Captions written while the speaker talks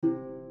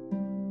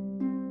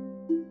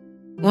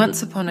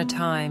Once upon a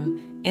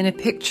time, in a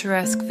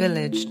picturesque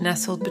village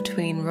nestled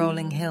between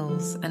rolling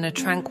hills and a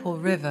tranquil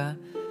river,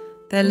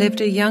 there lived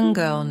a young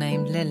girl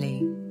named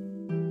Lily.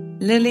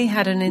 Lily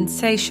had an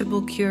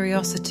insatiable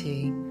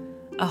curiosity,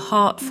 a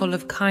heart full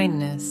of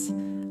kindness,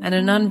 and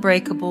an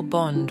unbreakable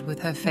bond with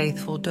her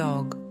faithful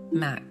dog,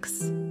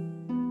 Max.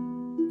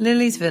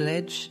 Lily's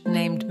village,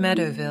 named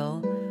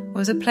Meadowville,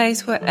 was a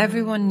place where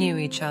everyone knew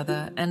each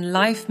other and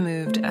life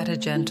moved at a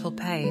gentle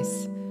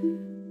pace.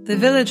 The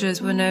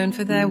villagers were known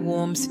for their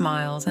warm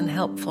smiles and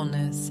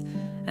helpfulness,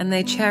 and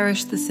they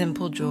cherished the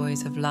simple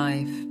joys of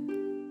life.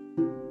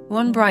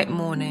 One bright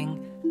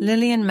morning,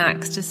 Lily and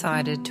Max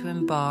decided to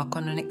embark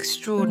on an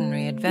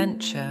extraordinary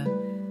adventure.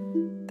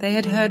 They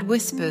had heard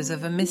whispers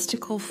of a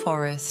mystical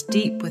forest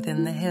deep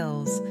within the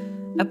hills,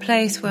 a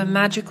place where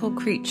magical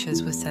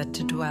creatures were said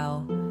to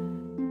dwell.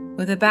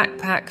 With a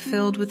backpack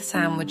filled with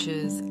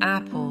sandwiches,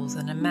 apples,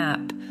 and a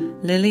map,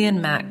 Lily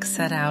and Max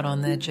set out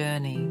on their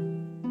journey.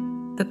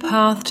 The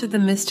path to the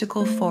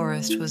mystical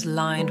forest was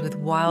lined with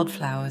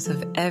wildflowers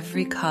of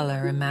every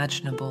color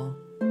imaginable.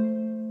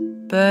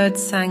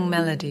 Birds sang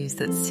melodies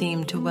that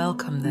seemed to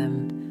welcome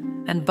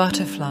them, and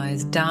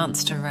butterflies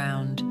danced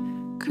around,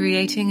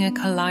 creating a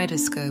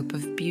kaleidoscope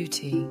of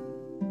beauty.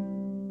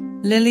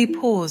 Lily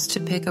paused to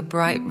pick a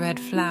bright red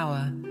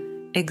flower,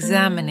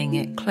 examining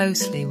it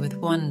closely with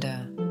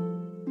wonder.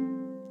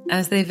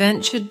 As they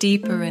ventured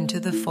deeper into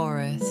the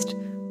forest,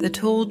 the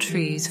tall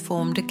trees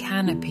formed a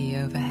canopy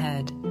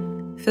overhead,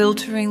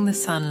 filtering the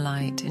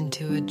sunlight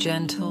into a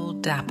gentle,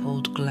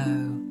 dappled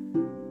glow.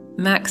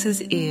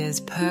 Max's ears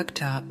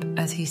perked up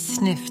as he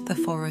sniffed the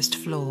forest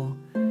floor,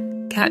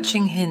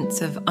 catching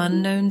hints of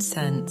unknown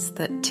scents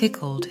that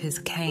tickled his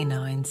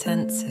canine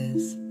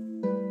senses.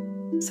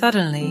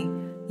 Suddenly,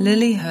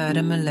 Lily heard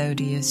a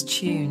melodious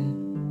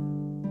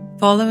tune.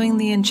 Following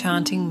the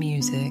enchanting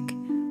music,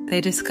 they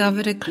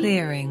discovered a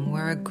clearing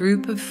where a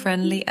group of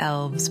friendly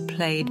elves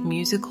played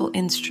musical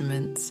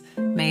instruments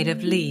made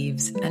of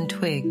leaves and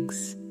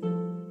twigs.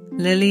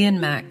 Lily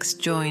and Max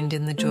joined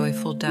in the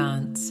joyful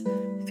dance,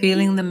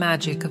 feeling the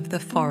magic of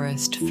the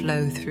forest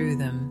flow through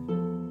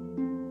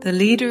them. The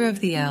leader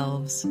of the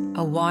elves,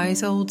 a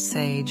wise old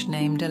sage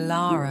named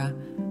Elara,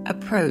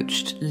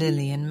 approached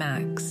Lily and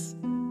Max.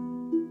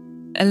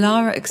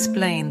 Elara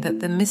explained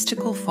that the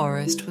mystical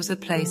forest was a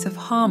place of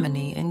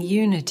harmony and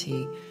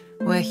unity,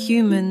 where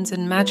humans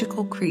and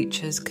magical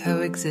creatures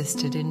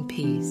coexisted in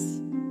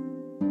peace.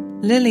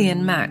 Lily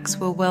and Max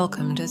were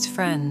welcomed as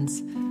friends,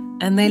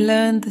 and they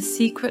learned the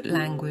secret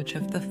language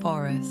of the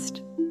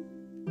forest.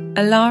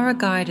 Elara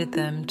guided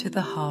them to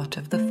the heart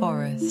of the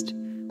forest,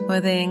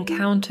 where they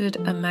encountered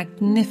a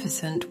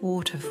magnificent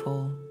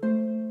waterfall.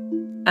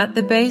 At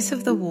the base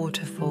of the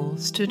waterfall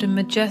stood a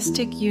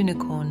majestic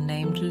unicorn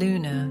named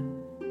Luna.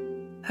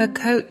 Her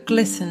coat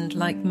glistened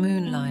like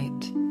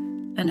moonlight,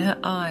 and her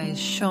eyes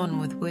shone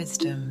with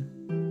wisdom.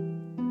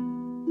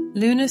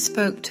 Luna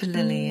spoke to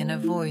Lily in a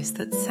voice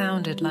that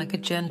sounded like a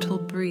gentle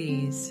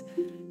breeze,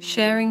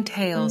 sharing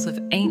tales of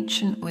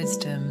ancient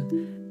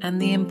wisdom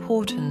and the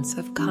importance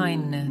of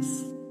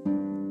kindness.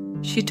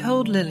 She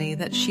told Lily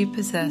that she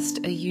possessed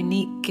a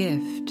unique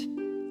gift,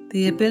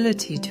 the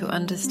ability to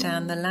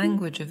understand the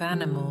language of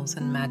animals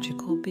and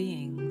magical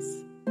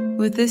beings.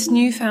 With this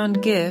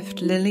newfound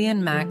gift, Lily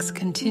and Max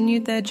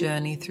continued their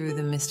journey through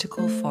the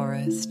mystical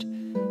forest,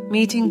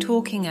 meeting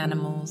talking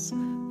animals,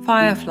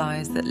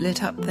 fireflies that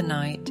lit up the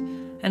night,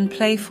 and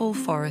playful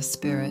forest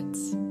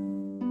spirits.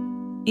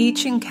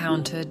 Each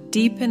encounter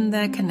deepened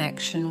their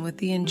connection with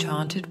the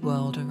enchanted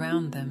world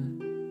around them.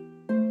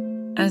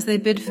 As they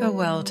bid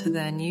farewell to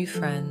their new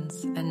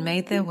friends and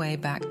made their way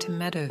back to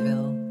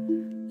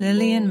Meadowville,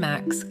 Lily and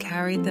Max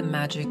carried the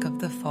magic of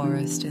the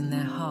forest in their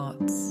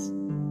hearts.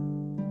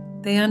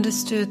 They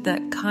understood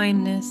that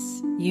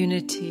kindness,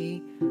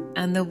 unity,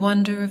 and the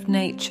wonder of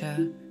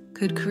nature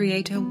could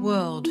create a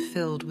world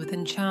filled with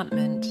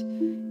enchantment,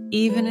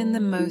 even in the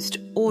most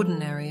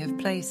ordinary of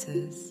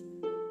places.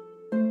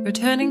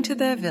 Returning to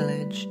their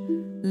village,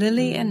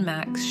 Lily and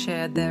Max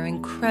shared their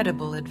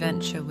incredible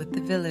adventure with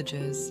the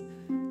villagers,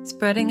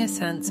 spreading a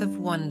sense of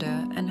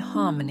wonder and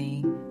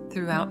harmony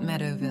throughout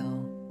Meadowville.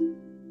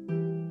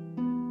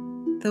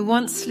 The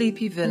once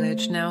sleepy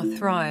village now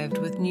thrived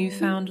with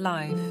newfound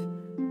life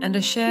and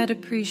a shared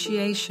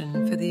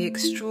appreciation for the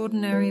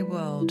extraordinary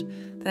world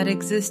that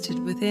existed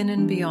within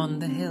and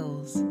beyond the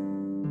hills.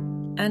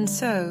 And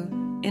so,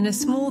 in a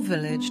small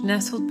village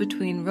nestled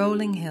between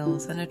rolling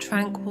hills and a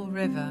tranquil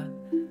river,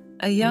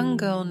 a young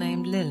girl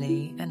named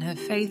Lily and her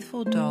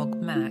faithful dog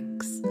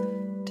Max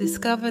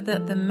discovered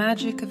that the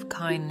magic of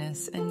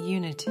kindness and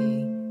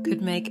unity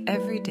could make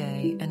every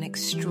day an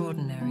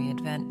extraordinary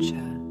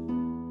adventure.